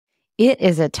It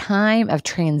is a time of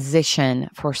transition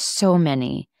for so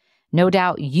many. No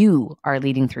doubt you are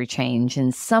leading through change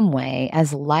in some way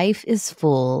as life is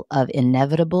full of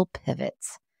inevitable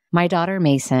pivots. My daughter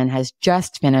Mason has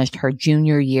just finished her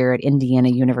junior year at Indiana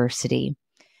University.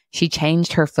 She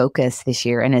changed her focus this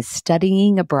year and is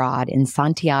studying abroad in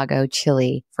Santiago,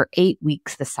 Chile for 8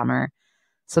 weeks this summer.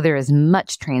 So there is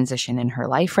much transition in her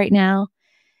life right now.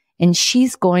 And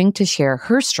she's going to share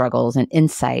her struggles and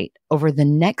insight over the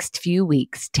next few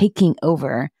weeks, taking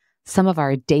over some of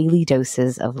our daily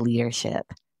doses of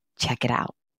leadership. Check it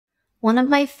out. One of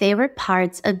my favorite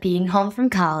parts of being home from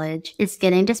college is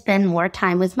getting to spend more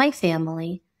time with my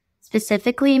family,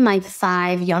 specifically my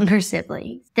 5 younger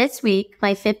siblings. This week,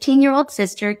 my 15-year-old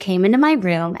sister came into my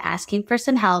room asking for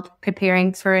some help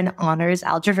preparing for an honors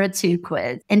Algebra 2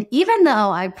 quiz. And even though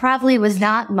I probably was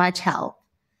not much help,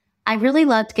 I really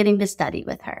loved getting to study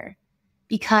with her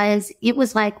because it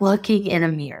was like looking in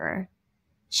a mirror.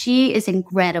 She is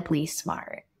incredibly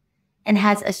smart and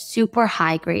has a super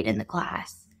high grade in the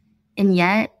class. And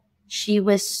yet she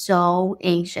was so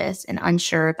anxious and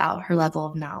unsure about her level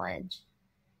of knowledge.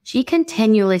 She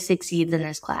continually succeeds in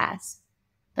this class,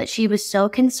 but she was so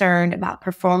concerned about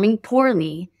performing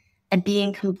poorly and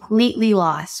being completely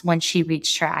lost when she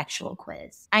reached her actual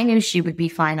quiz. I knew she would be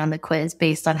fine on the quiz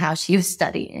based on how she was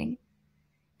studying.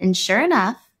 And sure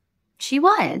enough, she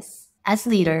was. As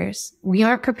leaders, we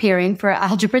aren't preparing for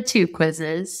Algebra 2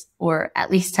 quizzes, or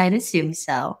at least I'd assume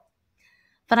so.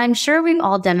 But I'm sure we've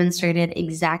all demonstrated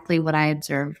exactly what I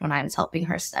observed when I was helping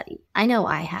her study. I know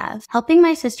I have. Helping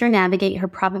my sister navigate her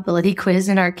probability quiz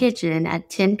in our kitchen at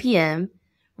 10 p.m.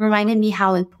 reminded me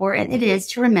how important it is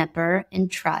to remember and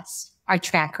trust our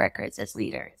track records as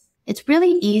leaders. It's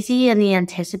really easy in the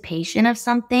anticipation of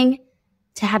something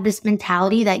to have this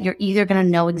mentality that you're either going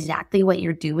to know exactly what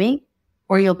you're doing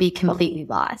or you'll be completely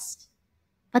lost.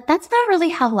 But that's not really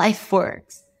how life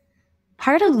works.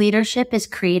 Part of leadership is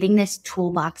creating this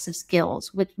toolbox of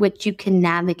skills with which you can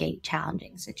navigate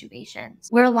challenging situations.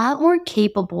 We're a lot more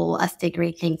capable of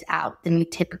figuring things out than we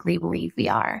typically believe we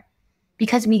are,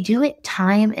 because we do it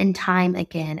time and time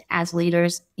again as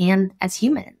leaders and as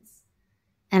humans.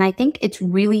 And I think it's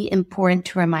really important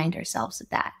to remind ourselves of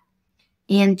that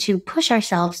and to push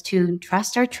ourselves to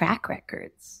trust our track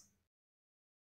records.